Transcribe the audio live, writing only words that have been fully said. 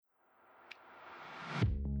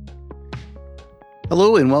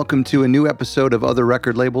Hello and welcome to a new episode of Other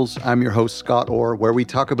Record Labels. I'm your host, Scott Orr, where we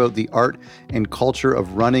talk about the art and culture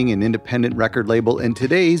of running an independent record label. And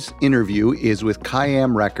today's interview is with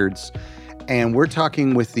Kayam Records, and we're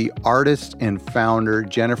talking with the artist and founder,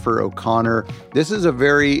 Jennifer O'Connor. This is a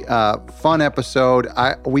very fun episode.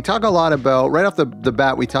 We talk a lot about, right off the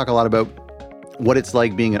bat, we talk a lot about what it's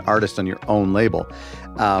like being an artist on your own label,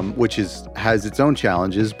 which has its own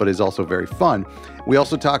challenges, but is also very fun. We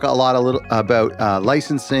also talk a little about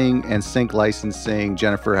licensing and sync licensing.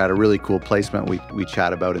 Jennifer had a really cool placement we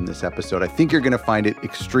chat about in this episode. I think you're going to find it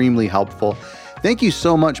extremely helpful. Thank you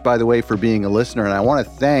so much, by the way, for being a listener. And I want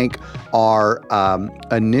to thank our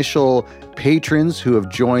initial patrons who have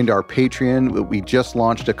joined our Patreon. We just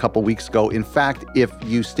launched a couple weeks ago. In fact, if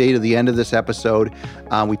you stay to the end of this episode,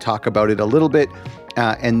 we talk about it a little bit.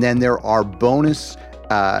 And then there are bonus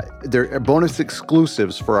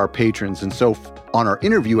exclusives for our patrons. And so on our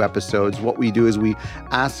interview episodes, what we do is we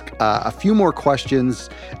ask a few more questions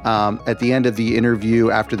at the end of the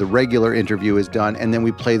interview after the regular interview is done. And then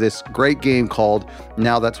we play this great game called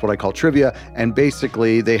Now That's What I Call Trivia. And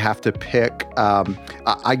basically they have to pick,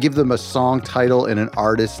 I give them a song title and an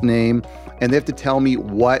artist name, and they have to tell me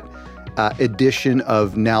what edition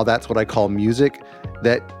of Now That's What I Call Music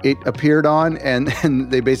that it appeared on. And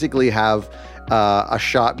they basically have a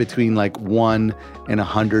shot between like 1 and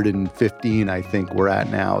 115, I think we're at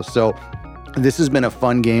now. So this has been a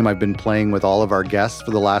fun game I've been playing with all of our guests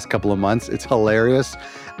for the last couple of months. It's hilarious.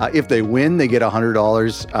 If they win, they get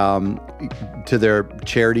 $100 to their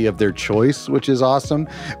charity of their choice, which is awesome,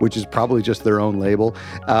 which is probably just their own label.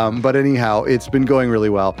 But anyhow, it's been going really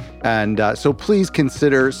well. And so please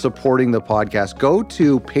consider supporting the podcast. Go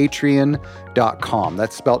to patreon.com.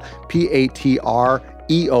 That's spelled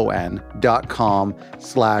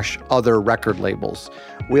patreon.com/other record labels.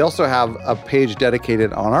 We also have a page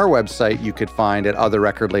dedicated on our website you could find at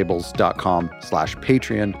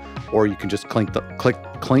otherrecordlabels.com/Patreon, or you can just clink the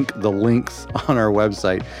links on our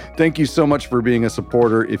website. Thank you so much for being a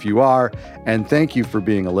supporter if you are, and thank you for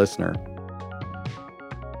being a listener.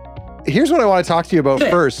 Here's what I want to talk to you about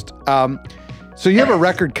first. So you have a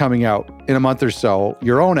record coming out in a month or so,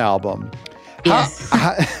 your own album. Yes.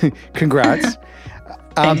 Congrats.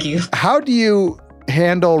 Thank you. How do you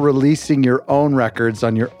handle releasing your own records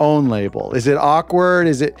on your own label? Is it awkward?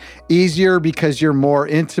 Is it easier because you're more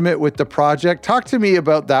intimate with the project? Talk to me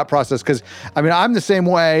about that process, because I mean, I'm the same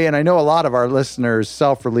way, and I know a lot of our listeners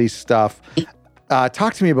self-release stuff.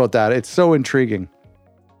 Talk to me about that. It's so intriguing.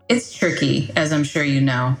 It's tricky, as I'm sure you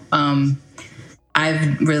know.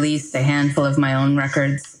 I've released a handful of my own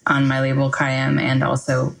records on my label Kayam, and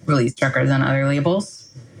also released records on other labels.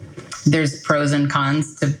 There's pros and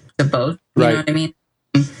cons to both. You know what I mean?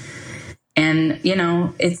 And you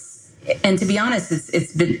know, and to be honest,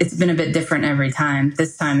 it's been a bit different every time.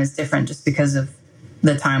 This time is different just because of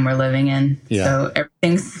the time we're living in. Yeah. So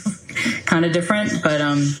everything's kind of different, but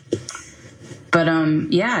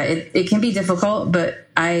yeah, it can be difficult, but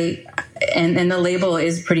and the label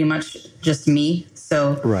is pretty much just me.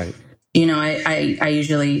 So, right. You know, I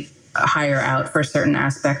usually hire out for certain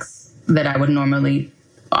aspects that I would normally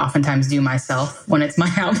oftentimes do myself when it's my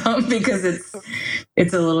album, because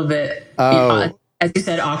it's a little bit, you know, as you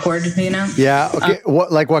said, awkward, you know? Yeah. Okay.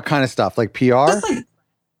 What kind of stuff? Like PR?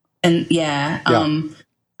 I am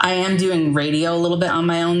doing radio a little bit on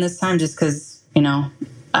my own this time, just because, you know,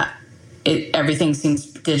 everything seems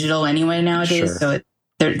digital anyway nowadays. Sure. So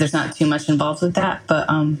there's not too much involved with that.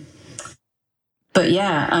 But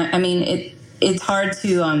yeah, I mean, it's hard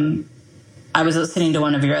to, I was listening to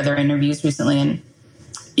one of your other interviews recently, and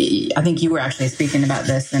I think you were actually speaking about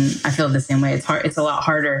this, and I feel the same way. It's hard. It's a lot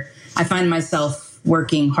harder. I find myself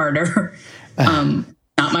working harder, not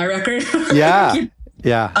my record. Yeah.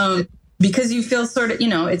 Yeah. Because you feel sort of, you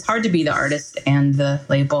know, it's hard to be the artist and the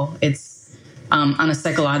label. It's on a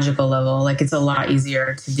psychological level, like it's a lot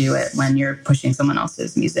easier to do it when you're pushing someone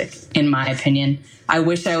else's music, in my opinion. I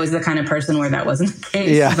wish I was the kind of person where that wasn't the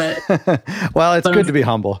case. Yeah. But well, it's good to be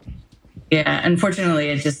humble. Yeah, unfortunately,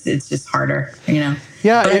 it's just harder, you know.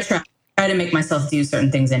 Yeah, but I try to make myself do certain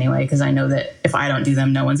things anyway, because I know that if I don't do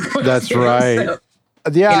them, no one's going to. That's right. So,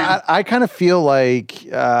 yeah, you know. I kind of feel like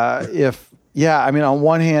I mean, on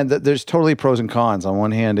one hand, there's totally pros and cons. On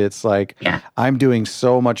one hand, it's like I'm doing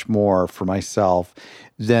so much more for myself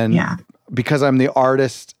than because I'm the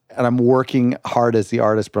artist and I'm working hard as the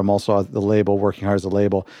artist, but I'm also at the label working hard as the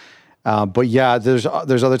label. But yeah, there's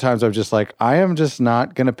other times I'm just like, I am just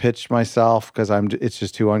not going to pitch myself because it's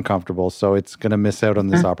just too uncomfortable. So it's going to miss out on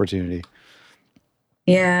this opportunity.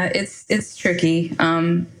 Yeah, it's tricky.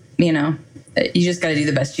 You know, you just got to do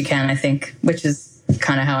the best you can, I think, which is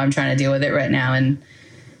kind of how I'm trying to deal with it right now, and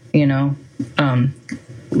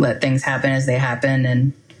let things happen as they happen,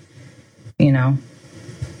 and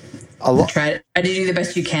try to do the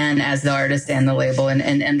best you can as the artist and the label,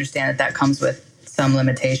 and understand that comes with some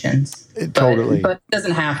limitations. Totally. But it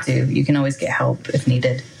doesn't have to. You can always get help if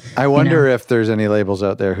needed. I wonder if there's any labels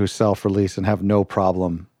out there who self-release and have no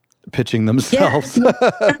problem pitching themselves.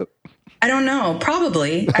 Yeah. I don't know.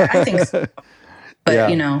 Probably. I think so.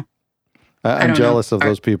 But, I'm jealous of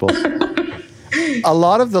those people. A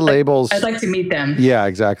lot of the labels... I'd like to meet them. Yeah,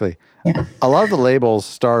 exactly. Yeah. A lot of the labels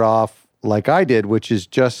start off like I did, which is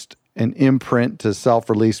just an imprint to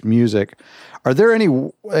self-release music. Are there any...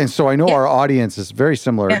 And so I know our audience is very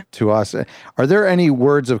similar to us. Are there any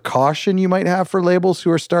words of caution you might have for labels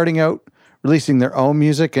who are starting out releasing their own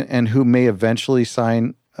music and who may eventually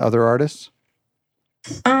sign other artists?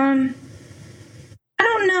 I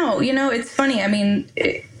don't know. It's funny. I mean...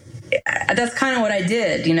 that's kind of what I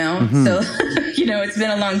did, Mm-hmm. So, it's been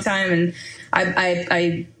a long time, and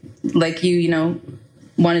I like you,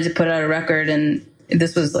 wanted to put out a record, and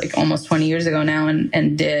this was like almost 20 years ago now,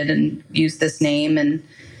 and used this name, and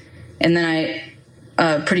then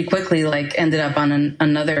I pretty quickly ended up on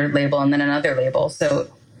another label and then another label. So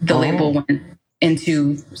the label went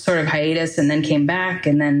into sort of hiatus and then came back,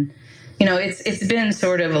 and then. It's been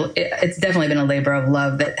it's definitely been a labor of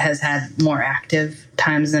love that has had more active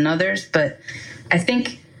times than others. But I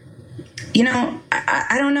think, I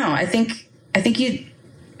don't know. I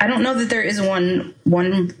don't know that there is one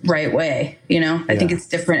right way. I think it's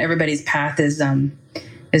different. Everybody's path is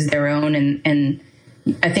their own, and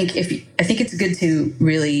I think it's good to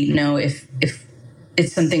really know if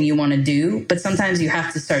it's something you want to do. But sometimes you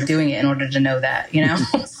have to start doing it in order to know that.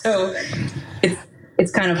 So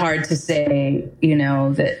it's kind of hard to say,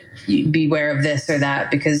 that you beware of this or that,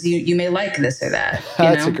 because you may like this or that.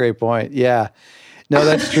 That's a great point. Yeah. No,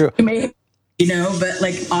 that's true. You may, but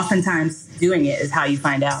oftentimes doing it is how you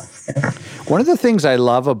find out. So. One of the things I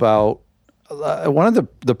love about one of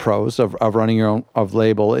the pros of running your own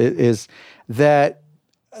label is that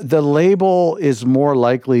the label is more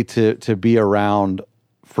likely to be around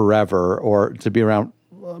forever, or to be around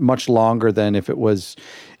much longer than if it was,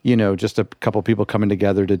 just a couple people coming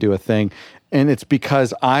together to do a thing. And it's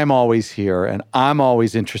because I'm always here and I'm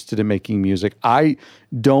always interested in making music. I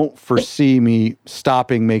don't foresee me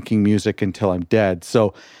stopping making music until I'm dead.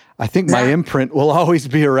 So I think my imprint will always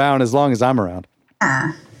be around as long as I'm around.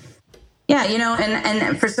 Yeah,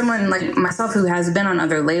 and for someone like myself who has been on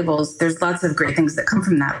other labels, there's lots of great things that come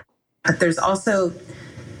from that. But there's also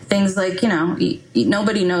things like,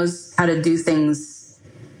 nobody knows how to do things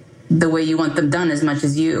the way you want them done as much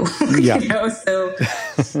as you. Yeah. So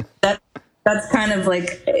that's kind of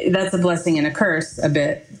that's a blessing and a curse a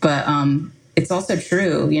bit, but it's also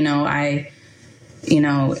true.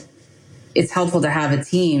 It's helpful to have a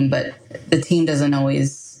team, but the team doesn't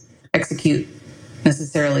always execute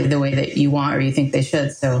necessarily the way that you want or you think they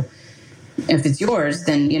should. So if it's yours,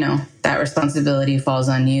 then that responsibility falls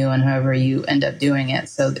on you and however you end up doing it.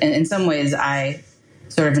 So in some ways I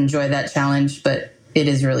sort of enjoy that challenge, but it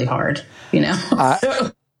is really hard,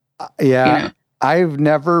 So, I've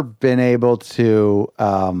never been able to,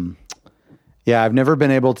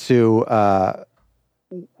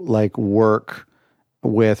 work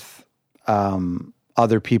with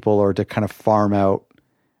other people or to kind of farm out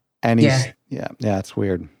any. Yeah, it's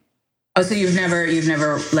weird. Oh, so you've never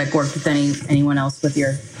worked with anyone else with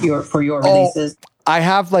your releases? I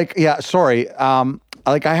have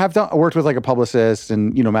I have worked with a publicist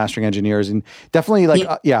and, mastering engineers and definitely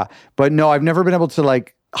but no, I've never been able to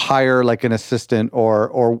hire an assistant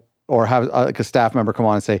or have a staff member come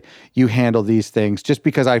on and say, you handle these things, just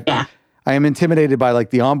because I am intimidated by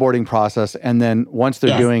the onboarding process. And then once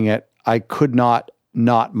they're doing it, I could not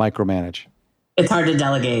micromanage. It's hard to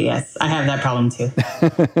delegate. Yes. I have that problem too.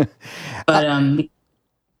 But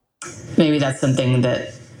maybe that's something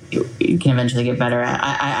that you can eventually get better at.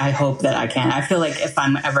 I hope that I can. I feel like if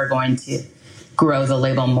I'm ever going to grow the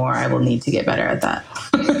label more, I will need to get better at that.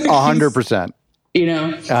 100%.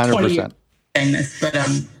 100%. Saying this, but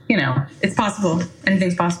it's possible.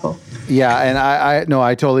 Anything's possible. Yeah, and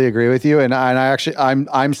I totally agree with you, and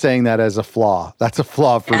I'm saying that as a flaw. That's a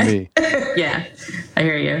flaw for me. Yeah, I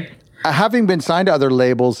hear you. Having been signed to other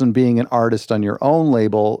labels and being an artist on your own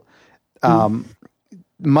label,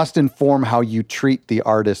 must inform how you treat the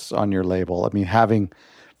artists on your label. I mean, having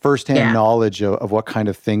firsthand knowledge of what kind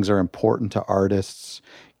of things are important to artists.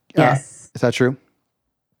 Yes. Is that true?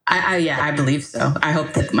 I believe so. I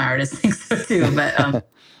hope that my artists think so too. But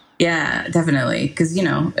yeah, definitely. Because,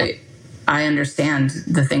 I understand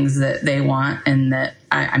the things that they want, and that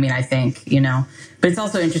I think, but it's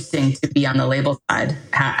also interesting to be on the label side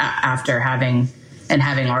after having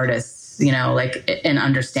artists, and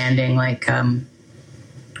understanding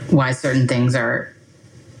why certain things are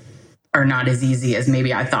not as easy as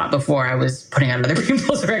maybe I thought before I was putting out other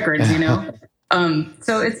people's records,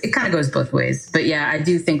 So it kind of goes both ways. But yeah, I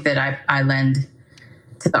do think that I lend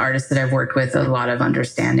to the artists that I've worked with a lot of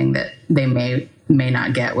understanding that they may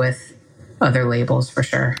not get with other labels, for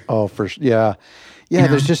sure. Oh, yeah. Yeah,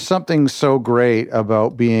 there's just something so great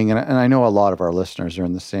about being, and I know a lot of our listeners are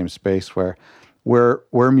in the same space where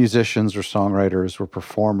we're musicians or songwriters, we're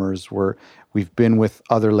performers, we've been with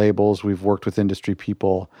other labels, we've worked with industry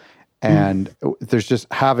people, and there's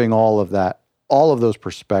just having all of those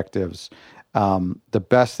perspectives. The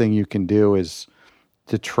best thing you can do is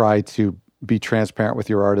to try to be transparent with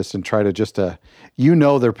your artists and try to just their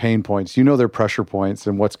pain points, their pressure points,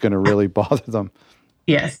 and what's going to really bother them.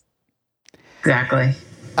 Yes, exactly.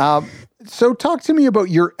 So talk to me about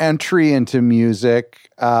your entry into music.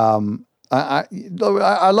 I'd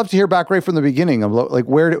love to hear back right from the beginning. Like,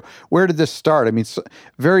 where did this start? I mean,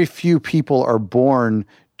 very few people are born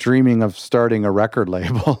dreaming of starting a record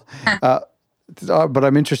label, but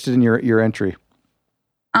I'm interested in your entry.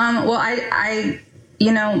 Well, I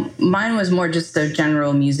mine was more just a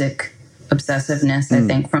general music obsessiveness. I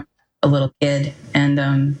think from a little kid, and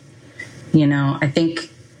I think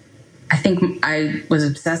I was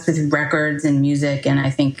obsessed with records and music, and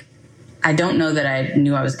I don't know that I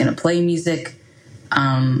knew I was going to play music.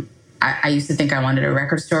 I used to think I wanted a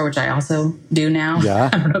record store, which I also do now. Yeah.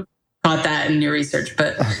 I don't know if you caught that in your research,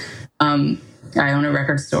 but I own a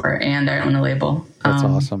record store and I own a label. That's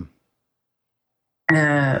awesome.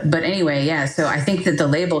 But anyway, yeah. So I think that the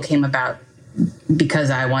label came about because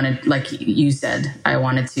I wanted, like you said, I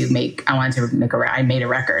made a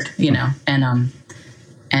record, and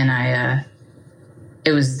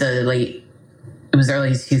it was early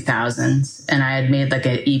 2000s, and I had made like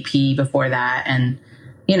an EP before that. And,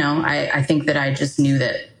 I think that I just knew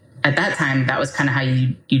that at that time, that was kind of how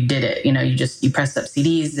you did it. You pressed up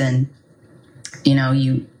CDs, and,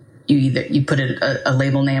 you put a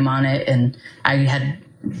label name on it. And I had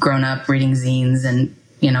grown up reading zines and,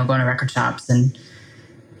 going to record shops and,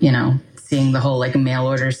 seeing the whole like mail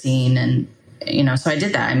order scene. And, so I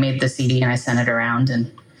did that. I made the CD and I sent it around,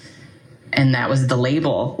 and that was the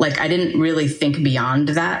label. Like, I didn't really think beyond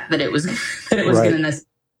that it was going to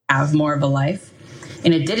have more of a life.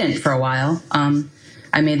 And it didn't for a while.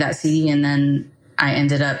 I made that CD, and then I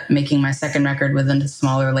ended up making my second record with a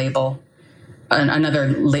smaller label,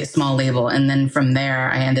 another small label. And then from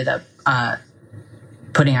there, I ended up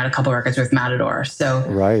putting out a couple records with Matador. So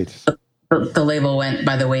the label went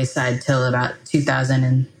by the wayside till about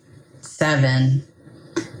 2007.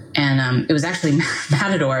 And it was actually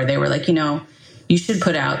Matador. They were like, you should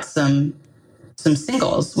put out some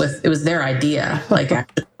singles it was their idea, like,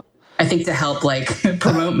 I think, to help like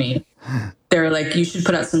promote me. They were like, you should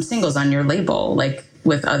put out some singles on your label, like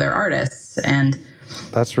with other artists. And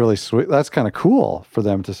that's really sweet. That's kind of cool for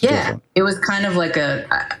them to suggest. Yeah, it was kind of like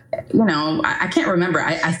I can't remember.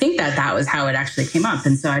 I think that was how it actually came up.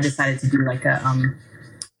 And so I decided to do like a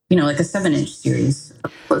 7-inch series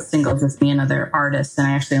of singles with me and other artists. And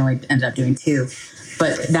I actually only ended up doing 2.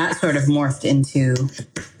 But that sort of morphed into,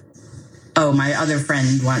 my other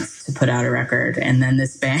friend wants to put out a record, and then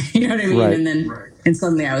this band, you know what I mean? Right. And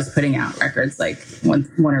suddenly I was putting out records like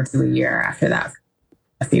one or two a year after that,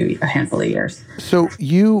 a handful of years. So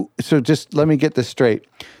just let me get this straight.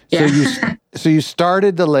 Yeah. So you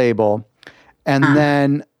started the label, and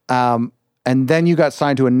then you got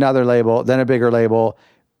signed to another label, then a bigger label.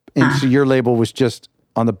 And so your label was just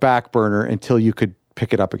on the back burner until you could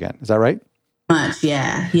pick it up again. Is that right? Much,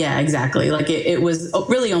 yeah, exactly. Like it was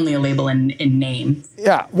really only a label in name.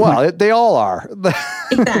 Yeah, well, they all are.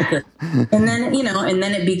 Exactly. And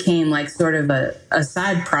then it became like sort of a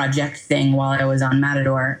side project thing while I was on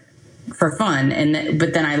Matador for fun.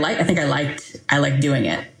 But then I liked doing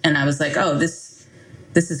it, and I was like, oh, this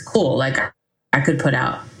is cool. Like I could put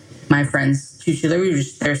out my friends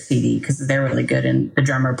their CD because they're really good, and the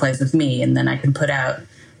drummer plays with me, and then I could put out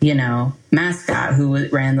Mascot, who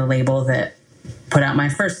ran the label that put out my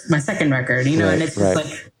second record, and it's just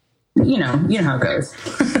like, you know how it goes.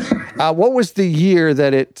 What was the year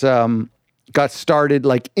that it got started,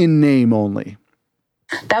 like in name only?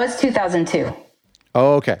 That was 2002.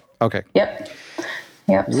 Oh, okay. Yep.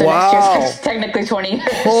 So wow. Next year's technically 20 years.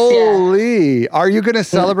 Holy. Yeah. Are you going to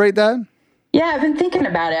celebrate that? Yeah, I've been thinking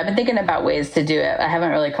about it. I've been thinking about ways to do it. I haven't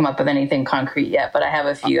really come up with anything concrete yet, but I have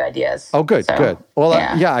a few ideas. Oh, good. Well,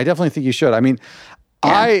 yeah, I definitely think you should. I mean,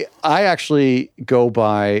 I actually go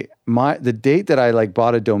by the date that I like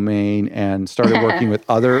bought a domain and started working with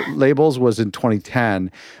other labels was in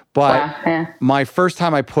 2010. But my first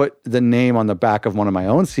time I put the name on the back of one of my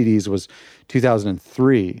own CDs was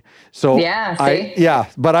 2003. So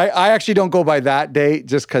but I actually don't go by that date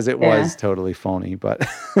just because it was totally phony. But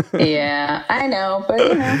yeah, I know, but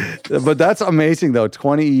you know. But that's amazing though.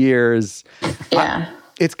 20 years. Yeah.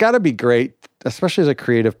 It's got to be great, especially as a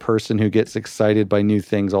creative person who gets excited by new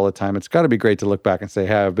things all the time. It's got to be great to look back and say,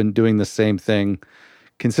 hey, I've been doing the same thing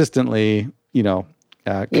consistently,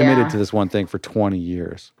 committed to this one thing for 20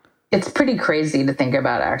 years. It's pretty crazy to think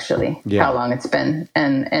about actually how long it's been.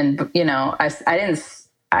 And I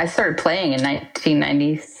started playing in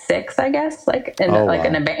 1996, I guess, in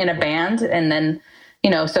a band. And then,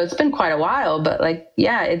 so it's been quite a while, but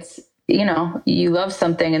it's, you love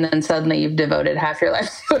something and then suddenly you've devoted half your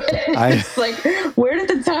life to it. It's like, where did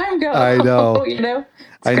the time go? I know. It's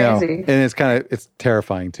I know. crazy. And it's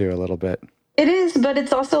terrifying too, a little bit. It is, but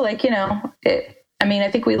it's also like, I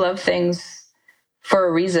think we love things for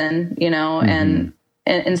a reason, and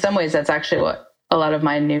in some ways that's actually what a lot of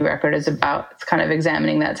my new record is about. It's kind of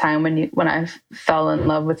examining that time when I fell in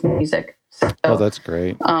love with music. So, that's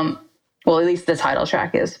great. Well, at least the title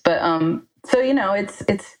track is, but, so,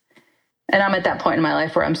 it's, and I'm at that point in my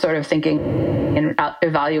life where I'm sort of thinking and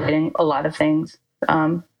evaluating a lot of things,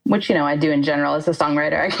 which, I do in general as a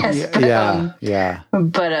songwriter, I guess.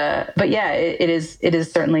 But it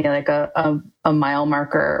is certainly like a mile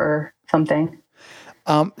marker or something.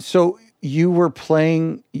 So you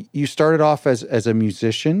started off as a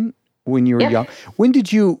musician when you were young. When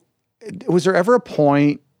was there ever a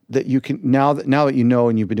point that you can, now that you know,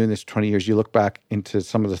 and you've been doing this for 20 years, you look back into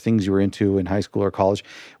some of the things you were into in high school or college,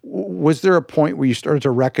 was there a point where you started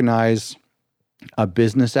to recognize a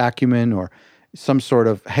business acumen or some sort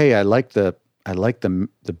of, hey, I like the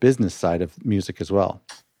business side of music as well?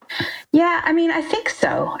 Yeah, I think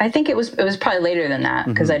so. I think it was probably later than that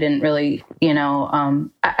because I didn't really,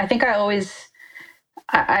 I think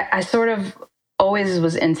I sort of always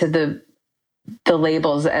was into the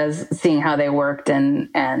labels as seeing how they worked and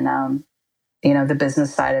the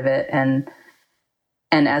business side of it and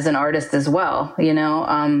as an artist as well,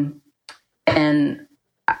 and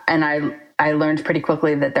I learned pretty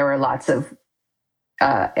quickly that there were lots of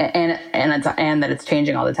and that it's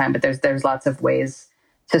changing all the time, but there's lots of ways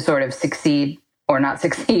to sort of succeed or not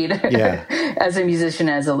succeed as a musician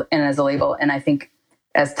and as a label. And I think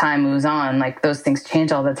as time moves on, like those things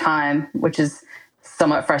change all the time, which is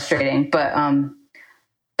somewhat frustrating, but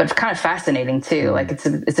it's kind of fascinating too. Like it's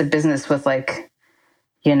a business with like,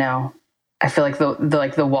 I feel like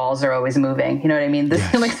the walls are always moving. You know what I mean?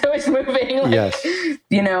 It's always moving. Like, yes.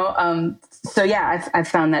 So yeah, I've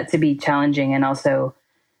found that to be challenging and also,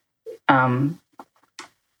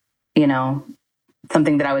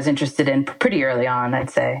 something that I was interested in pretty early on, I'd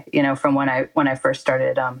say, from when I first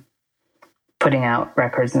started putting out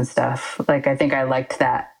records and stuff. Like, I think I liked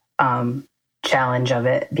that challenge of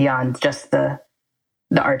it beyond just the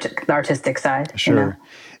artistic side. Sure.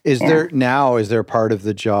 Is there part of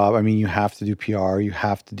the job? I mean, you have to do PR, you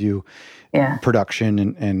have to do production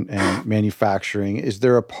and manufacturing. Is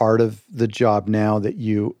there a part of the job now that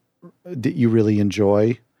you really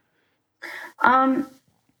enjoy?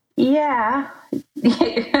 Yeah.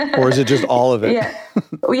 Or is it just all of it? Yeah.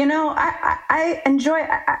 I enjoy,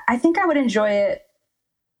 I think I would enjoy it.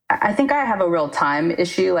 I think I have a real time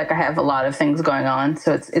issue. Like I have a lot of things going on.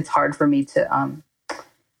 So it's hard for me to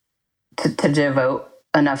devote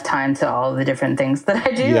enough time to all the different things that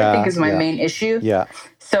I do. I think is my main issue. Yeah.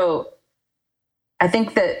 So I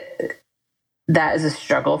think that is a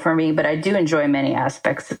struggle for me, but I do enjoy many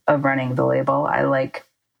aspects of running the label. I like,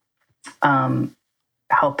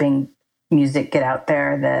 helping music get out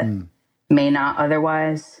there that may not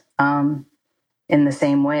otherwise. In the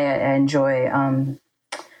same way, I enjoy,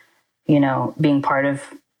 being part of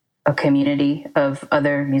a community of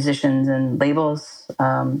other musicians and labels.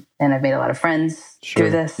 And I've made a lot of friends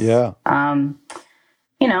through this. Yeah. And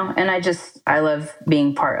I love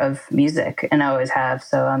being part of music and I always have.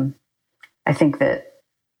 So, I think that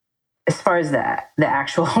as far as the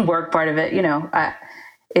actual work part of it,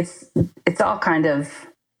 it's all kind of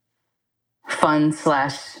fun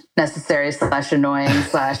 / necessary / annoying /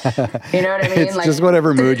 you know what I mean? It's like, just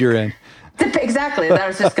whatever mood you're in. Exactly. That I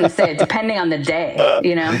was just going to say, depending on the day,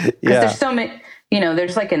 because there's so many,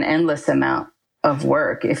 there's like an endless amount of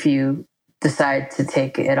work if you decide to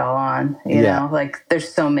take it all on, you know, like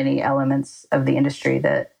there's so many elements of the industry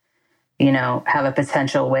that, have a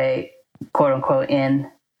potential way, quote unquote, in.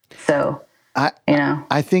 So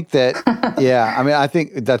I think that, yeah, I mean, I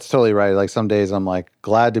think that's totally right. Like some days I'm like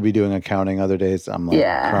glad to be doing accounting. Other days I'm like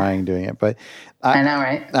crying doing it. But I know,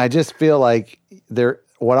 right? I just feel like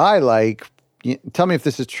what I like, tell me if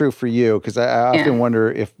this is true for you, because I often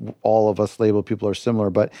wonder if all of us label people are similar,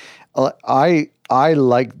 but I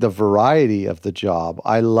like the variety of the job.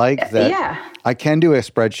 I like that I can do a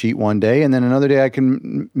spreadsheet one day and then another day I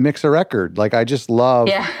can mix a record. Like I just love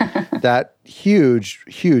that huge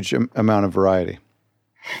amount of variety.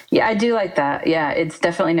 Yeah, I do like that. Yeah, it's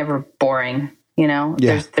definitely never boring, you know.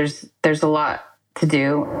 Yeah. There's a lot to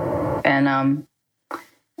do, and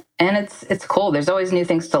it's cool. There's always new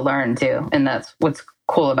things to learn too, and that's what's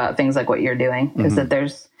cool about things like what you're doing is that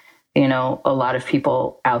there's, you know, a lot of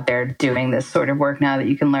people out there doing this sort of work now that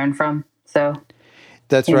you can learn from. So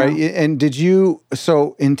that's right. Know. And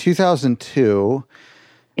so in 2002,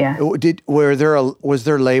 was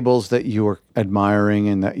there labels that you were admiring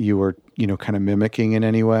and that you were, you know, kind of mimicking in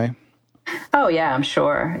any way? Oh yeah, I'm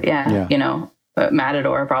sure. Yeah. You know,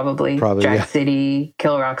 Matador probably Drag City,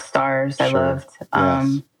 Kill Rock Stars. Sure. I loved.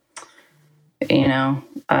 You know,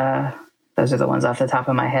 those are the ones off the top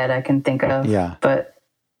of my head I can think of. Yeah. But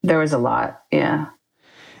there was a lot. Yeah.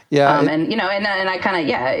 Yeah. And, you know, and I kind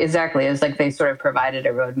of, exactly. It was like they sort of provided a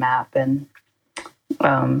roadmap and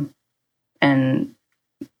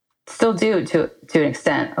still do to an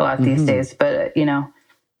extent a lot these days. But, you know,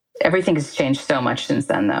 everything has changed so much since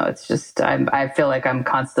then, though. It's just, I feel like I'm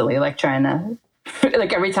constantly like trying to,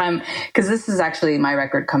 like every time, because this is actually my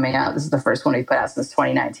record coming out. This is the first one we put out since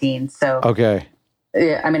 2019. So, okay.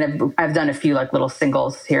 Yeah, I mean, I've done a few like little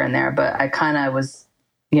singles here and there, but I kind of was,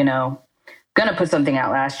 you know, gonna put something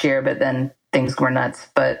out last year, but then things were nuts.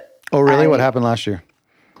 But really? What happened last year?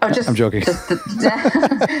 Oh, I'm joking.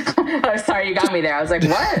 Oh, sorry, you got me there. I was like,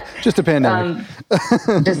 what? Just a pandemic.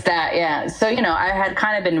 Just that, yeah. So, you know, I had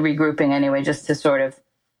kind of been regrouping anyway, just to sort of,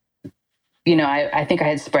 you know, I think I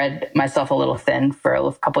had spread myself a little thin for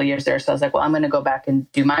a couple of years there. So I was like, well, I'm going to go back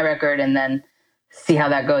and do my record and then see how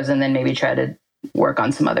that goes, and then maybe try to work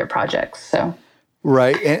on some other projects. So.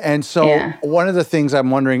 Right. And so one of the things I'm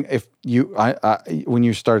wondering if when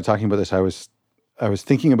you started talking about this, I was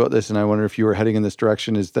thinking about this, and I wonder if you were heading in this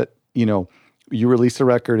direction, is that, you know, you released a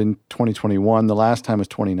record in 2021. The last time was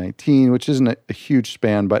 2019, which isn't a huge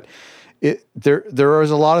span, but there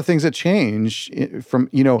was a lot of things that change from,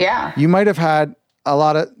 you know, you might have had a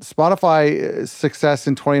lot of Spotify success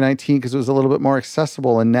in 2019 because it was a little bit more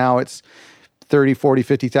accessible, and now it's 30, 40,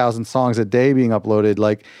 50,000 songs a day being uploaded.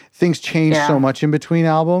 Like things change so much in between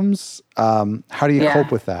albums. How do you cope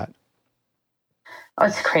with that? Oh,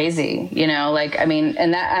 it's crazy. You know, like, I mean,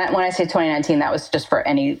 and that, when I say 2019, that was just for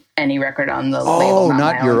any record on the label. Oh,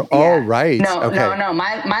 not your, right. No.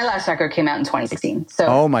 My last record came out in 2016. So,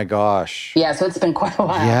 oh my gosh. Yeah. So it's been quite a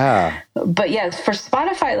while. Yeah. But yeah, for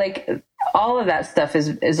Spotify, like all of that stuff is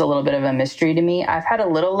a little bit of a mystery to me. I've had a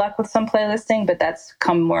little luck with some playlisting, but that's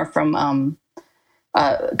come more from,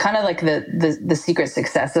 kind of like the secret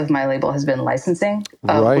success of my label has been licensing.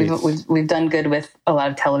 Right. We've done good with a lot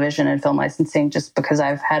of television and film licensing just because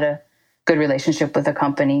I've had a good relationship with a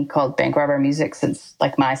company called Bank Robber Music since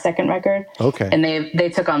like my second record. Okay. And they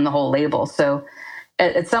took on the whole label. So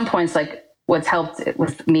at some points, like what's helped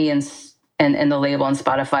with me and the label and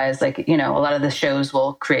Spotify is like, you know, a lot of the shows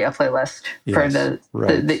will create a playlist for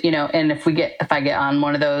the you know, and if I get on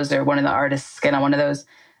one of those or one of the artists get on one of those,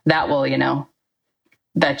 that will, you know,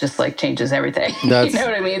 that just like changes everything. You know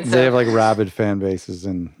what I mean? So, they have like rabid fan bases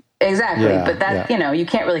and exactly. But that, you know, you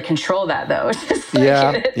can't really control that though. It's just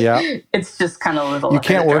like, it's just kind of a little. You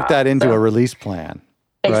can't work that into a release plan.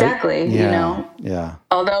 Right? Exactly. Yeah, you know. Yeah.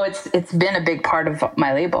 Although it's been a big part of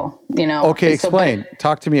my label. You know. Okay, explain.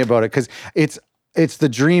 Talk to me about it, because it's the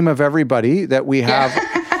dream of everybody that we have,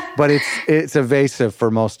 but it's evasive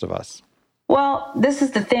for most of us. Well, this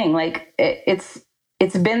is the thing. Like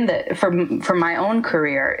it's been for my own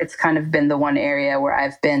career, it's kind of been the one area where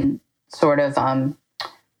I've been sort of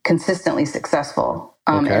consistently successsul.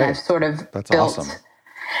 And I've sort of built. Awesome.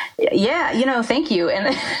 Yeah, you know, thank you.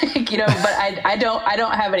 And you know, but I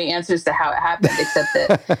don't have any answers to how it happened,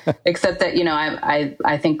 except that you know,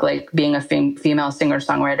 I think like being a female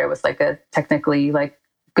singer-songwriter with like a technically like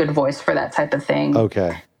good voice for that type of thing.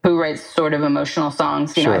 Okay. Who writes sort of emotional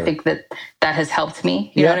songs. You know, I think that has helped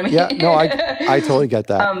me. You know what I mean? Yeah, no, I totally get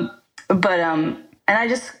that. And I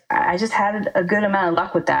just had a good amount of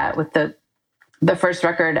luck with that, with the first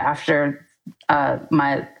record after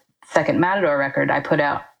my second Matador record I put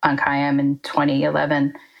out on Kayem in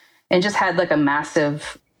 2011, and just had like a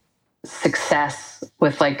massive success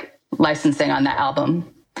with like licensing on that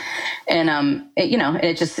album. And,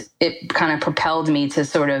 it kind of propelled me to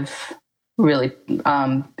sort of really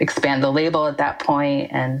expand the label at that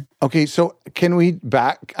point. And okay, so can we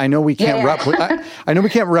back? I know we can't I know we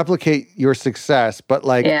can't replicate your success, but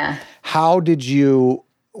like, how did you?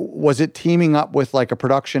 Was it teaming up with like a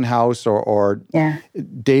production house or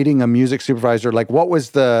dating a music supervisor? Like, what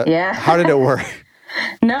was the? How did it work?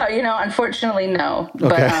 No, unfortunately, no.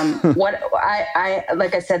 Okay. But what I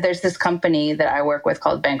like I said, there's this company that I work with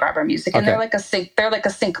called Bank Robber Music, and they're like a sync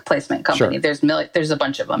placement company. Sure. There's a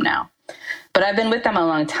bunch of them now. But I've been with them a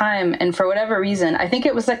long time, and for whatever reason, I think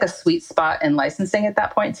it was like a sweet spot in licensing at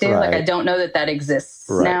that point too. Right. Like I don't know that exists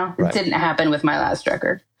now. Right. It didn't happen with my last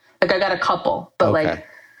record. Like I got a couple, but like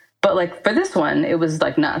for this one, it was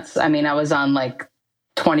like nuts. I mean, I was on like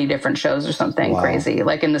 20 different shows or something crazy,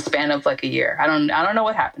 like in the span of like a year. I don't know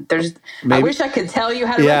what happened. I wish I could tell you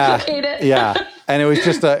how to replicate it. Yeah. And it was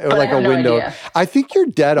just a window. No, I think you're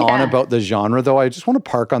dead on about the genre though. I just want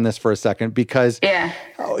to park on this for a second because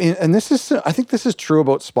and I think this is true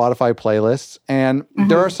about Spotify playlists. And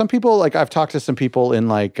there are some people, like I've talked to some people in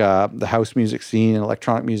like the house music scene and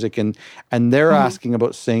electronic music, and they're asking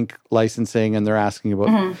about sync licensing, and they're asking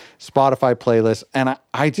about Spotify playlists. And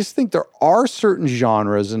I just think there are certain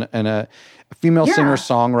genres, and a female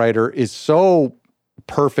singer-songwriter is so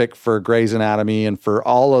perfect for Grey's Anatomy and for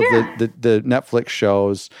all of the Netflix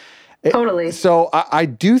shows. Totally. So I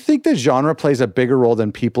do think the genre plays a bigger role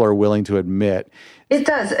than people are willing to admit. It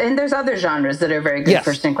does. And there's other genres that are very good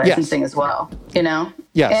for sync licensing as well,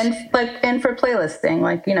 Yes. And for playlisting,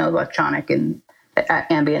 like, electronic and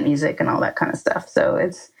ambient music and all that kind of stuff. So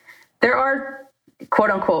there are quote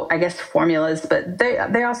unquote, I guess, formulas, but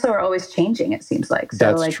they also are always changing, it seems like.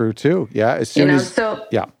 So that's true too. Yeah. So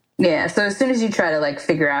as soon as you try to like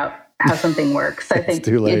figure out how something works, I think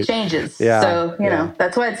it changes. Yeah. So,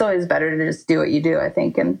 that's why it's always better to just do what you do, I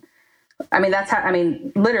think. And I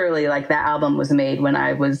mean, literally like that album was made when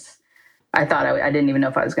I thought I didn't even know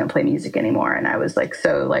if I was going to play music anymore. And I was like,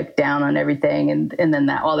 so like down on everything. And then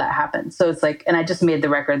all that happened. So it's like, and I just made the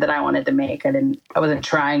record that I wanted to make. I wasn't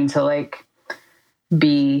trying to like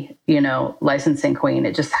be, licensing queen.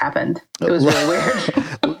 It just happened. It was really weird.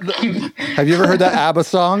 Have you ever heard that ABBA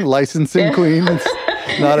song, Licensing Queen?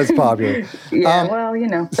 It's not as popular. Yeah,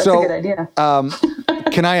 that's a good idea.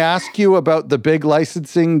 Can I ask you about the big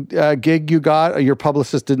licensing gig you got? Your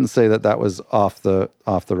publicist didn't say that was off the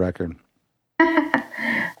record.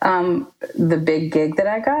 The big gig that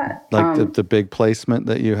I got? Like the big placement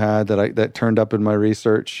that you had that turned up in my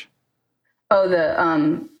research? Oh,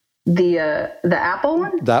 the Apple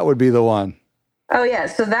one? That would be the one. Oh, yeah.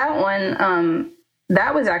 So that one,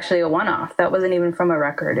 that was actually a one-off. That wasn't even from a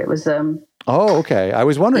record. It was... Oh, okay. I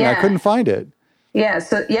was wondering. I couldn't find it. Yeah.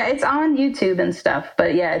 So, it's on YouTube and stuff.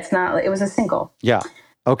 But, it's not... It was a single. Yeah.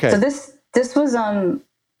 Okay. So this was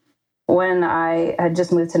when I had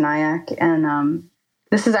just moved to Nyack. And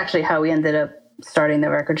this is actually how we ended up starting the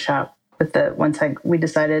record shop. Once we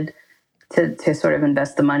decided to sort of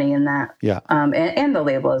invest the money in that. Yeah. And the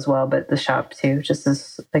label as well, but the shop too, just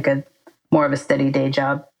as like more of a steady day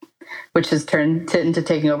job, which has turned into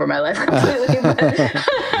taking over my life completely.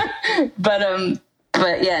 But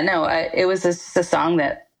yeah, no, it was a song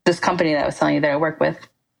that this company that I was telling you that I work with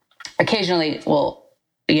occasionally will,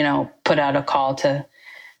 put out a call to,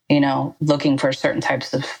 looking for certain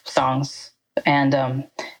types of songs and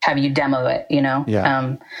have you demo it,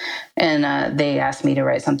 Yeah. And they asked me to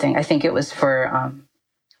write something. I think it was for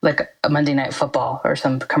like a Monday Night Football or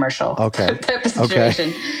some commercial type of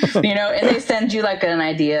situation, and they send you like an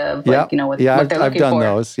idea of like, what they're looking for. I've done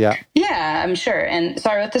those. Yeah. Yeah, I'm sure. And so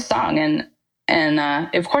I wrote this song and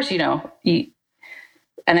of course, and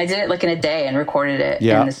I did it like in a day and recorded it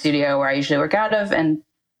in the studio where I usually work out of. And,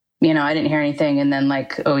 I didn't hear anything. And then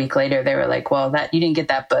like a week later, they were like, well, you didn't get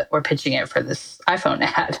that, but we're pitching it for this iPhone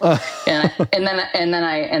ad. And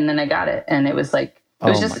then I got it. And it was like,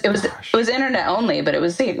 it was internet only, but it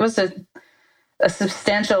was a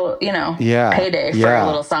substantial, payday for a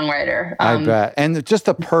little songwriter. I bet. And just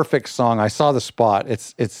the perfect song. I saw the spot.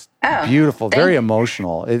 It's beautiful, very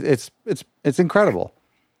emotional. It's incredible.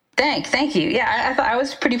 Thank you. Yeah, I thought I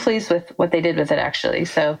was pretty pleased with what they did with it, actually.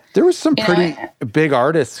 So there was some pretty big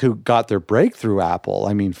artists who got their breakthrough Apple.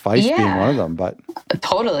 I mean, Feist being one of them, but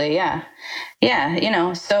totally, yeah.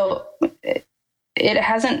 So it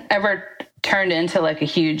hasn't ever turned into like a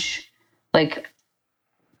huge like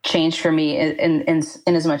change for me in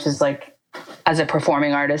as much as like as a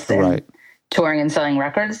performing artist and touring and selling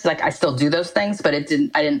records. Like I still do those things, but I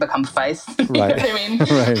didn't become Feist. You know what I mean?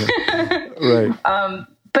 Right.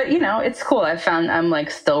 But it's cool. I'm like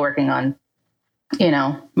still working on,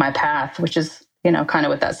 my path, which is, kind of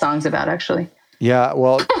what that song's about actually. Yeah.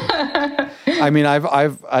 Well, I mean,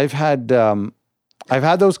 I've had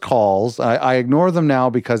those calls. I ignore them now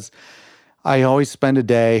because I always spend a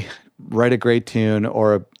day, write a great tune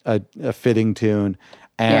or a fitting tune.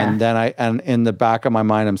 And then and in the back of my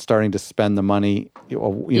mind, I'm starting to spend the money. I'm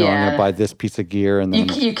going to buy this piece of gear, and then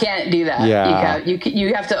you can't do that. Yeah,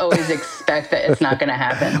 you have to always expect that it's not going to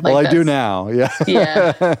happen. Well, I do now. Yeah,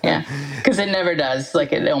 yeah, because it never does.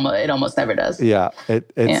 Like it almost never does. Yeah,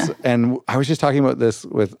 it's. And I was just talking about this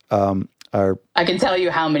with our. I can tell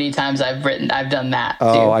you how many times I've done that. Too.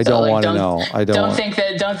 Oh, I don't want to know. I don't think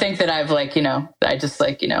that I've I just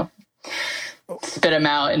spit them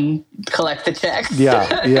out and collect the checks. Yeah.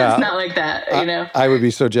 It's not like that, I would be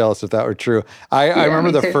so jealous if that were true. I remember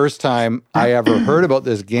the first time I ever heard about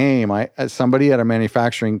this game. Somebody at a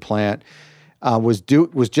manufacturing plant was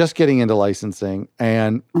just getting into licensing,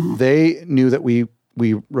 and they knew that we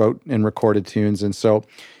wrote and recorded tunes, and so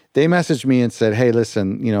they messaged me and said, "Hey,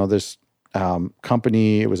 listen, this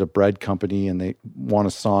company, it was a bread company, and they want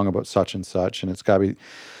a song about such and such, and it's got to be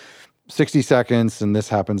 60 seconds, and this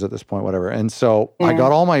happens at this point, whatever." And so I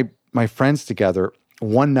got all my friends together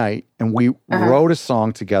one night, and we wrote a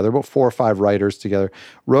song together, about 4 or 5 writers together,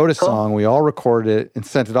 wrote a song, we all recorded it and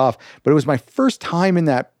sent it off. But it was my first time in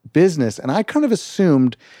that business, and I kind of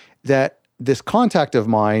assumed that this contact of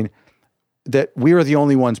mine, that we were the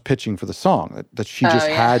only ones pitching for the song, that she just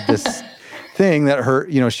had this thing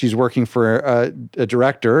that she's working for a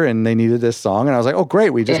director, and they needed this song. And I was like, oh, great,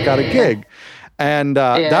 we just got a gig. And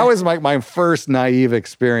that was my first naive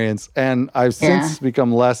experience, and I've since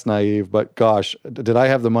become less naive. But gosh, did I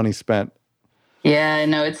have the money spent? Yeah,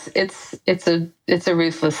 no, it's a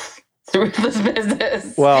ruthless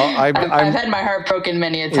business. Well, I've had my heart broken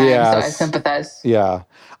many a time, so I sympathize. Yeah,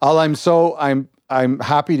 I'm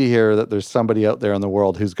happy to hear that there's somebody out there in the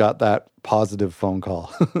world who's got that positive phone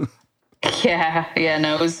call. No,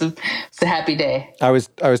 it was a happy day. I was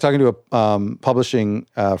talking to a publishing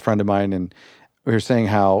friend of mine, and we were saying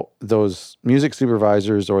how those music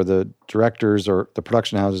supervisors or the directors or the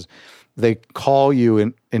production houses, they call you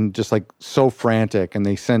and just like so frantic, and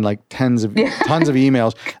they send like tons of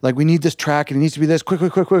emails, like, we need this track and it needs to be this, quick.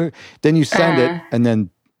 Then you send it, and then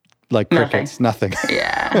like crickets, nothing.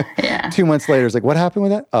 Yeah. 2 months later, it's like, what happened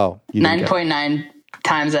with that? Oh, 9.9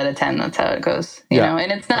 times out of 10, that's how it goes. You know,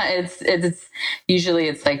 and it's usually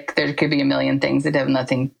it's like there could be a million things that have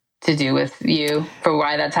nothing to do with you for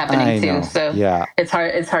why that's happening too. So it's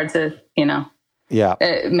hard to,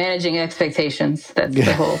 managing expectations. That's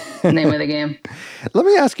the whole name of the game. Let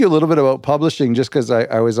me ask you a little bit about publishing, just because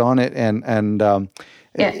I was on it, and in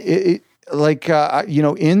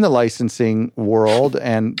the licensing world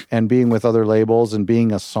and being with other labels and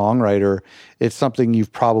being a songwriter, it's something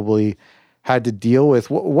you've probably had to deal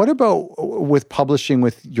with. What about with publishing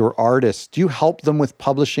with your artists? Do you help them with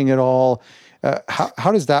publishing at all?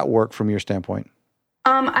 How does that work from your standpoint?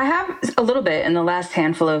 I have a little bit in the last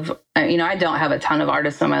handful of, I don't have a ton of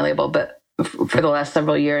artists on my label, but for the last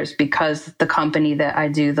several years, because the company that I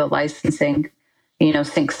do the licensing,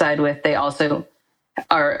 sync side with, they also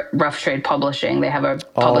are Rough Trade Publishing. They have a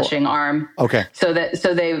publishing arm. Okay. So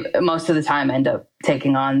they most of the time end up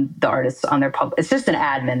taking on the artists on their It's just an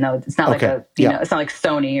admin though. It's not like it's not like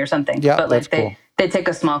Sony or something. Yeah, but like cool. They take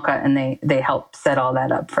a small cut, and they help set all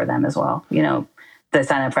that up for them as well. They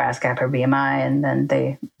sign up for ASCAP or BMI, and then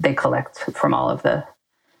they collect from all of the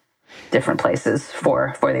different places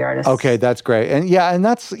for the artists. Okay, that's great. And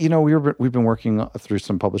that's, we've been working through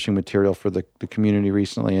some publishing material for the community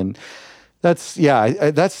recently, and that's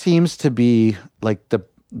that seems to be like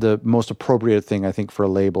the most appropriate thing, I think, for a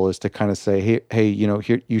label, is to kind of say, hey,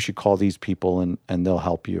 here, you should call these people and they'll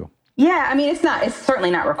help you. Yeah, I mean, it's certainly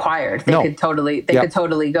not required. They could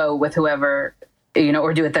totally go with whoever,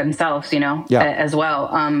 or do it themselves, as well.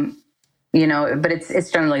 But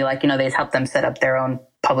it's generally like, they help them set up their own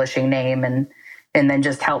publishing name and then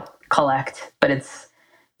just help collect. But it's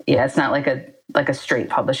not like a straight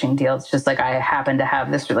publishing deal. It's just like, I happen to have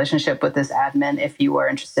this relationship with this admin if you are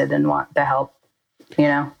interested and want the help,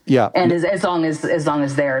 Yeah. And as long as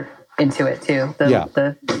they're into it too,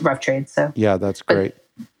 the Rough Trade. So yeah, that's great.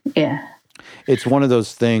 Yeah. It's one of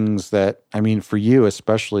those things that, I mean, for you,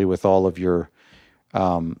 especially with all of your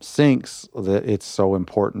syncs, that it's so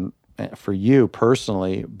important for you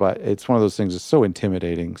personally, but it's one of those things that's so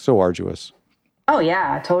intimidating, so arduous. Oh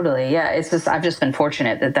yeah, totally. Yeah. It's just, I've just been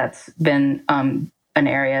fortunate that that's been an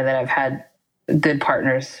area that I've had good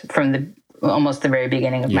partners from almost the very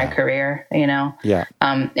beginning of my career, Yeah.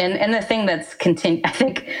 And the thing that's continued, I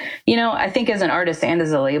think as an artist and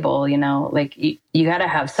as a label, like you got to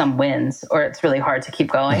have some wins, or it's really hard to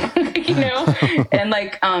keep going, and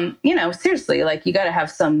like, seriously, like you got to have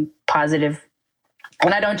some positive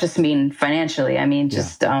and I don't just mean financially. I mean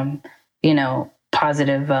just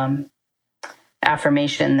positive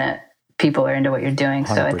affirmation that people are into what you're doing.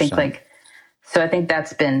 100%. So I think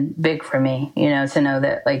that's been big for me, to know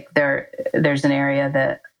that like there's an area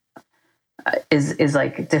that is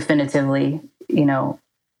like definitively,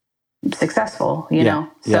 successful, know?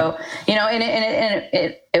 So, and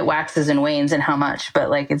it waxes and wanes and how much, but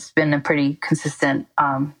like, it's been a pretty consistent,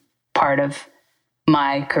 part of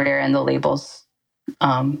my career and the label's,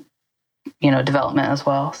 development as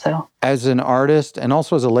well. So as an artist and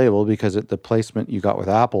also as a label, because the placement you got with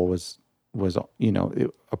Apple was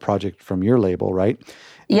a project from your label, right?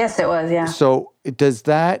 Yes, it was. Yeah. So does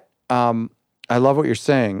that, I love what you're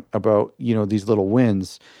saying about, these little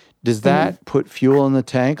wins. Does that put fuel in the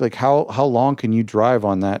tank? Like how long can you drive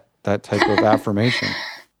on that type of affirmation?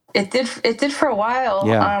 It did for a while.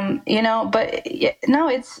 Yeah. But no,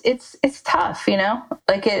 it's tough,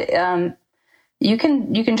 like you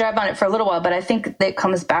can drive on it for a little while, but I think that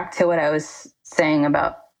comes back to what I was saying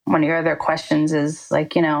about one of your other questions is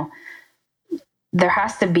like, there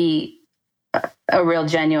has to be a real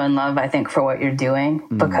genuine love, I think, for what you're doing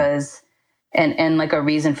because, and like a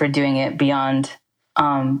reason for doing it beyond,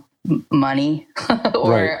 money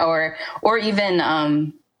or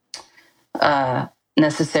even,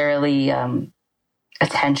 necessarily,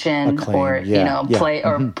 attention acclaim, or, play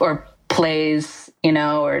or plays,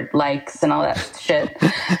 or likes and all that shit.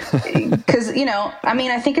 Because,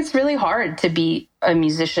 I think it's really hard to be a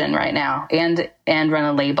musician right now and run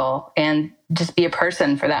a label and just be a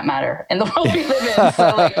person for that matter in the world we live in.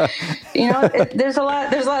 So like, there's a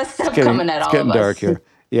lot of stuff coming at all of us. It's getting dark here.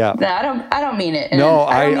 Yeah. No, I don't mean it. I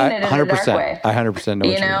don't mean it 100%. In a dark way. I 100% know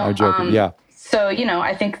what you mean. I'm joking. Yeah. So,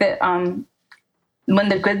 I think that, when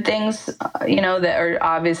the good things, that are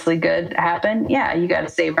obviously good happen, you got to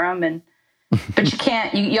savor them but you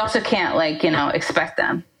can't, you also can't like, expect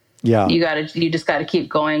them. Yeah. You just got to keep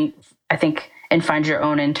going, I think, and find your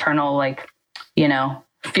own internal, like,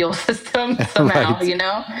 fuel system somehow, right.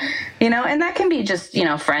 And that can be just,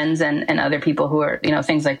 friends and other people who are,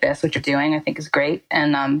 things like this, which you're doing, I think is great.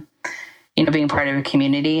 And, being part of a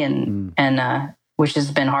community and which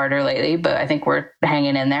has been harder lately, but I think we're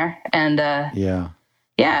hanging in there. And,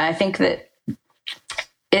 I think that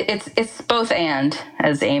it's both and,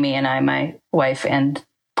 as Amy and I, my wife and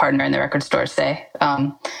partner in the record store, say.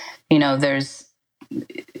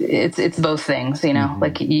 It's both things.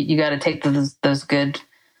 Like you got to take those good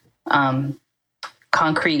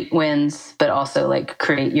concrete wins, but also like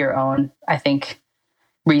create your own, I think,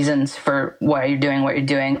 reasons for why you're doing what you're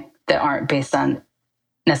doing that aren't based on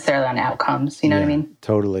necessarily on outcomes. You know what I mean?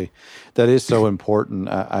 Totally. That is so important.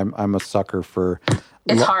 I'm a sucker for.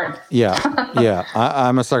 It's hard. Yeah.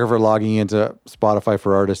 I'm a sucker for logging into Spotify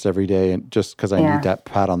for Artists every day, and just because I need that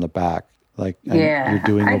pat on the back, like you're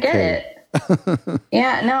doing okay. I get it.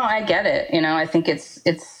 I get it. I think it's.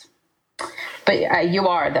 But you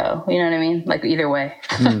are though. You know what I mean? Like either way.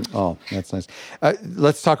 Oh, that's nice.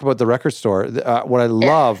 Let's talk about the record store. What I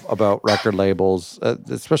love about record labels,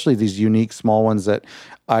 especially these unique small ones that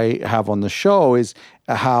I have on the show, is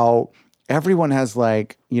how everyone has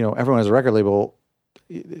everyone has a record label.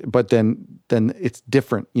 But then it's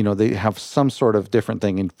different. They have some sort of different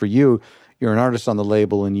thing. And for you, you're an artist on the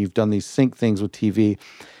label and you've done these sync things with TV.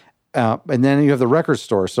 And then you have the record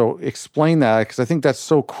store. So explain that, because I think that's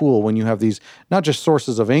so cool when you have these, not just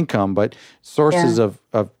sources of income, but sources of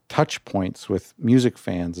touch points with music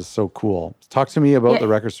fans is so cool. Talk to me about the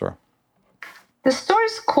record store. The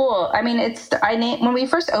store's cool. I mean, when we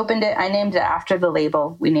first opened it, I named it after the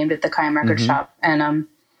label. We named it the Kaim Record Shop. And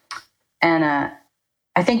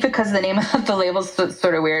I think because the name of the label is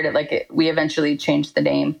sort of weird, we eventually changed the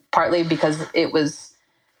name, partly because it was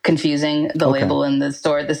confusing, the label and the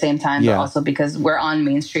store at the same time, but also because we're on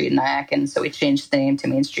Main Street in Nyack, and so we changed the name to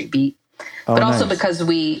Main Street Beat. But also because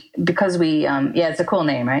we it's a cool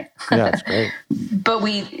name, right? Yeah, it's great. But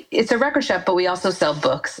it's a record shop, but we also sell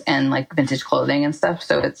books and like vintage clothing and stuff.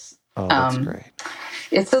 So it's that's great.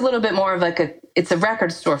 It's a little bit more of it's a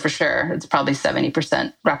record store for sure. It's probably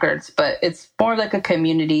 70% records, but it's more like a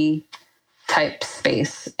community type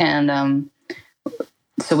space. And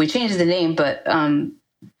so we changed the name, but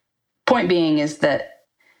point being is that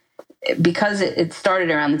because it started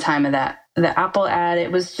around the time of the Apple ad,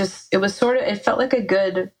 it felt like a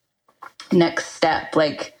good next step,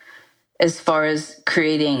 like as far as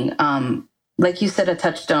creating, like you said, a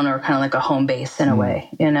touchstone or kind of like a home base in a way,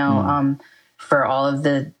 for all of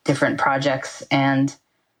the different projects. And,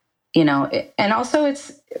 and also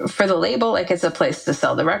it's for the label, like it's a place to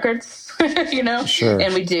sell the records, Sure.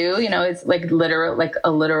 And we do, it's like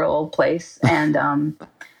a literal place. And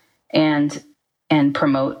and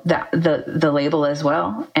promote the label as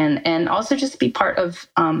well, and also just be part of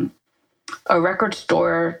a record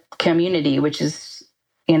store community, which is,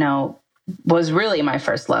 was really my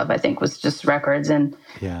first love. I think was just records and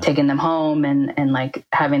taking them home and like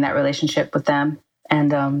having that relationship with them,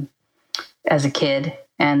 and as a kid,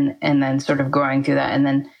 and then sort of growing through that, and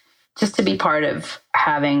then just to be part of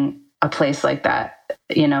having a place like that,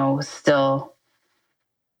 still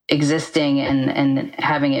existing and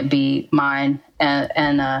having it be mine.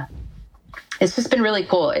 And it's just been really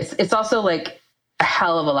cool. It's also like a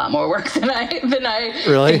hell of a lot more work than I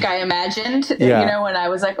really? think I imagined. When I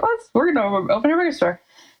was like, we're gonna open a record store.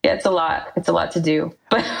 Yeah, it's a lot. It's a lot to do,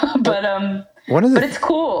 but it's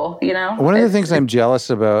cool. One of the things I'm jealous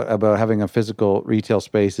about having a physical retail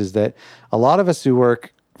space is that a lot of us who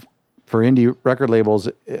work for indie record labels,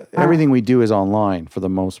 everything we do is online for the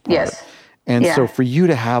most part. Yes. And so for you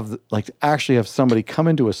to have, actually have somebody come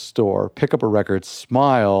into a store, pick up a record,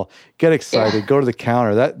 smile, get excited, go to the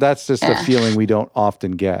counter, that's just a feeling we don't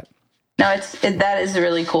often get. No, that is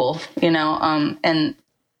really cool, and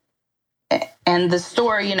the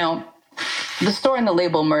store, the store and the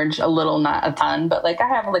label merge a little, not a ton, but I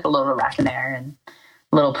have a little rack in there and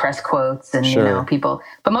little press quotes and, people,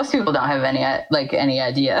 but most people don't have any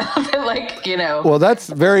idea Well, that's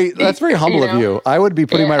very humble of you. I would be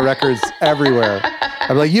putting my records everywhere. I'd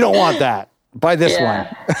be like, you don't want that. Buy this one.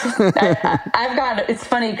 It's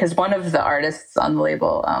funny because one of the artists on the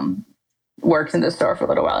label, worked in the store for a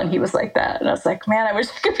little while, and he was like that. And I was like, man, I wish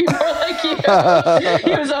I could be more like you.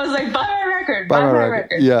 He was always like, buy my record, buy my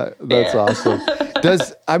record. Yeah, that's awesome.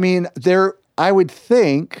 I would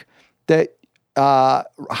think that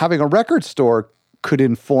having a record store could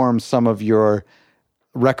inform some of your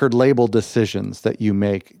record label decisions that you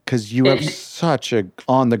make, because you have such a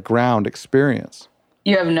on-the-ground experience.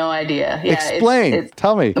 You have no idea. Yeah, explain.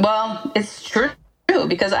 Tell me. Well, it's true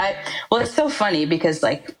because it's so funny because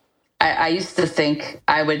I used to think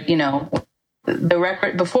I would, the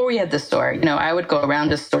record, before we had the store, I would go around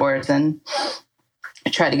to stores and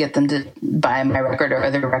try to get them to buy my record or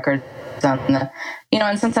other records on the,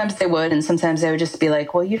 and sometimes they would, and sometimes they would just be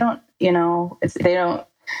like, well, you don't, they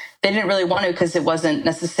didn't really want to, because it wasn't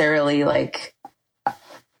necessarily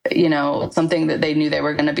something that they knew they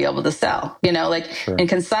were going to be able to sell, Sure. And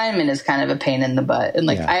consignment is kind of a pain in the butt. And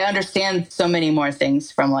I understand so many more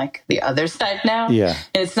things from the other side now. Yeah.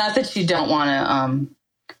 And it's not that you don't want to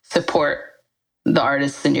support the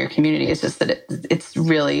artists in your community. It's just that it's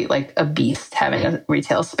really a beast having a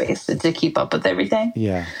retail space to keep up with everything.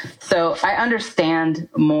 Yeah. So I understand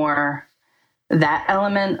more that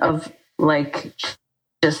element of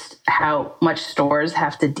just how much stores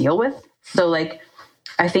have to deal with. So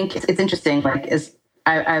I think it's interesting, as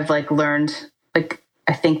I've learned,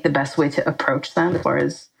 I think the best way to approach them as far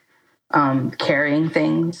as carrying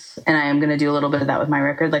things, and I am going to do a little bit of that with my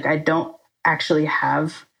record. I don't actually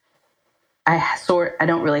have, I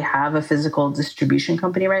don't really have a physical distribution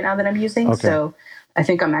company right now that I'm using. Okay. So I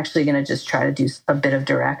think I'm actually going to just try to do a bit of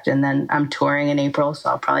direct, and then I'm touring in April, so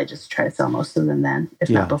I'll probably just try to sell most of them then, if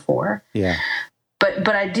not before. Yeah.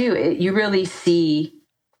 But I do, you really see,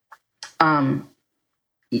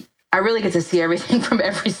 I really get to see everything from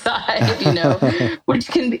every side,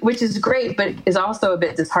 which is great, but is also a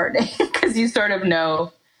bit disheartening because you sort of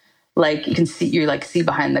know, you can see, see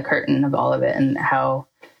behind the curtain of all of it, and how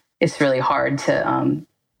it's really hard to,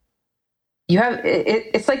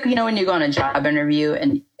 it's when you go on a job interview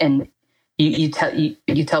and you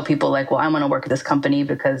tell people well, I want to work at this company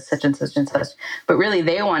because such and such and such, but really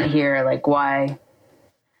they want to hear why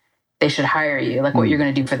they should hire you, what you're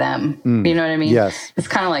going to do for them. You know what I mean? Yes. It's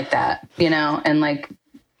kind of like that, and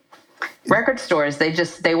record stores,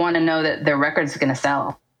 they want to know that their record's going to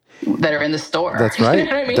sell that are in the store. That's right. You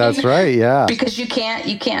know what I mean? That's right. Yeah. Because you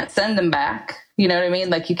can't send them back. You know what I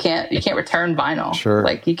mean? You can't return vinyl. Sure.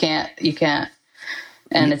 You can't.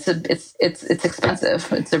 And it's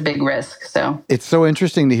expensive. It's a big risk. So it's so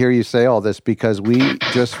interesting to hear you say all this, because we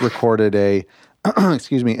just recorded an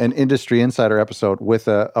Industry Insider episode with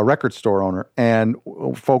a record store owner, and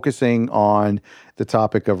focusing on the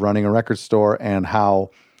topic of running a record store and how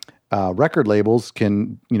record labels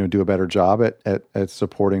can, do a better job at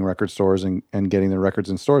supporting record stores and getting their records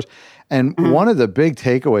in stores. And one of the big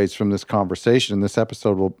takeaways from this conversation, this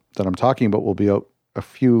episode that I'm talking about will be out a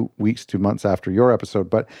few weeks to months after your episode,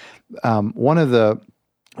 but one of the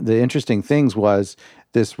interesting things was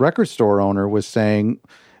this record store owner was saying,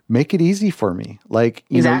 make it easy for me.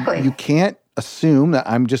 Exactly. You can't assume that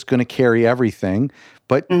I'm just going to carry everything,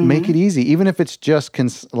 but make it easy. Even if it's just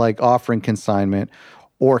offering consignment,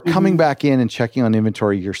 or coming back in and checking on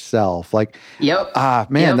inventory yourself. Like,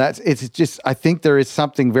 it's just, I think there is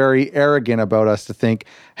something very arrogant about us to think,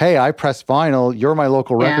 hey, I press vinyl, you're my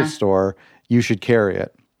local record store, you should carry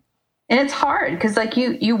it. And it's hard because like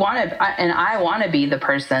you want to, and I want to be the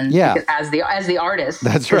person as the artist.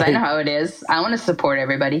 That's right. I know how it is. I want to support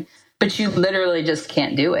everybody, but you literally just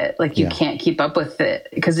can't do it. Like you can't keep up with it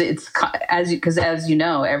because as you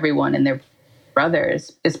know, everyone and their brother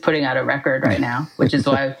is putting out a record right now, which is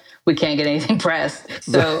why we can't get anything pressed.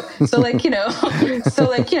 So like,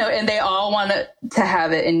 and they all want to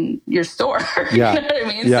have it in your store. Yeah. You know what I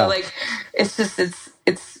mean? Yeah. So like, it's just,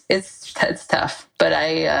 it's tough, but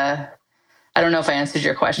I don't know if I answered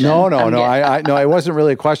your question. No. It wasn't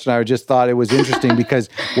really a question. I just thought it was interesting because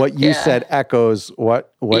what you said echoes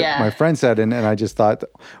what my friend said. And I just thought,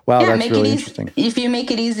 wow, that's really interesting. If you make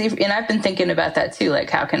it easy, and I've been thinking about that too, like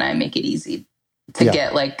how can I make it easy to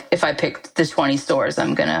get, like, if I picked the 20 stores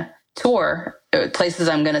I'm going to tour, places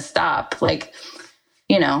I'm going to stop, like,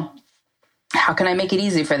 how can I make it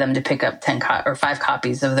easy for them to pick up 10 or 5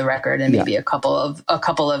 copies of the record and maybe a couple of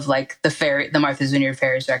like the Martha's Vineyard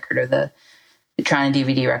Ferries record or the Toronto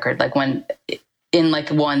DVD record, like when in like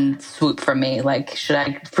one swoop from me, like, should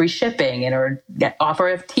I free shipping it or offer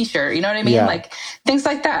a t-shirt? You know what I mean? Yeah. Like things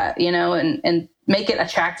like that, and make it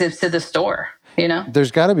attractive to the store,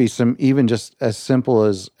 There's got to be some, even just as simple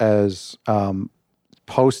as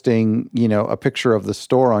posting, a picture of the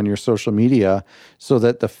store on your social media so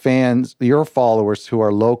that the fans, your followers who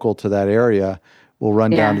are local to that area, will run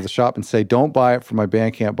down to the shop and say, don't buy it from my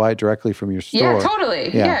Bandcamp, buy it directly from your store. Yeah,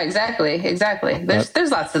 totally. Yeah, exactly.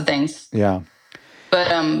 There's lots of things. Yeah.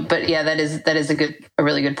 But yeah, that is a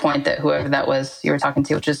really good point that whoever that was you were talking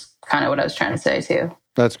to, which is kind of what I was trying to say too.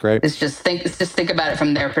 That's great. It's just think about it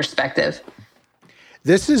from their perspective.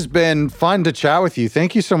 This has been fun to chat with you.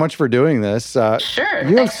 Thank you so much for doing this. Sure.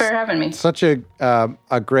 Thanks for having me. Such a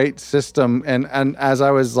great system. And as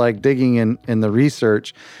I was like digging in the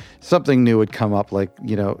research, something new would come up, like,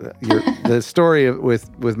 the story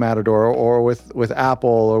with Matador or with Apple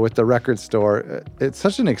or with the record store. It's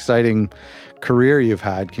such an exciting career you've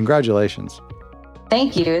had. Congratulations.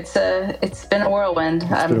 Thank you. It's been a whirlwind.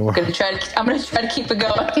 I'm going to try to keep it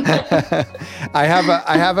going. I have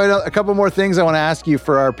a couple more things I want to ask you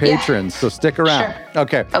for our patrons, so stick around. Sure.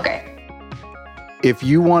 Okay. If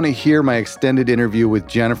you want to hear my extended interview with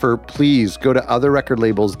Jennifer, please go to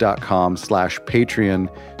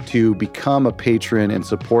otherrecordlabels.com/Patreon to become a patron and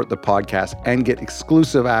support the podcast and get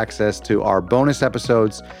exclusive access to our bonus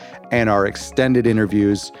episodes and our extended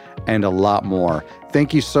interviews and a lot more.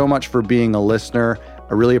 Thank you so much for being a listener.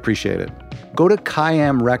 I really appreciate it. Go to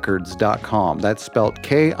kiamrecords.com. That's spelled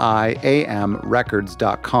KIAM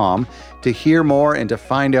records.com to hear more and to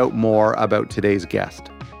find out more about today's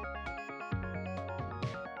guest.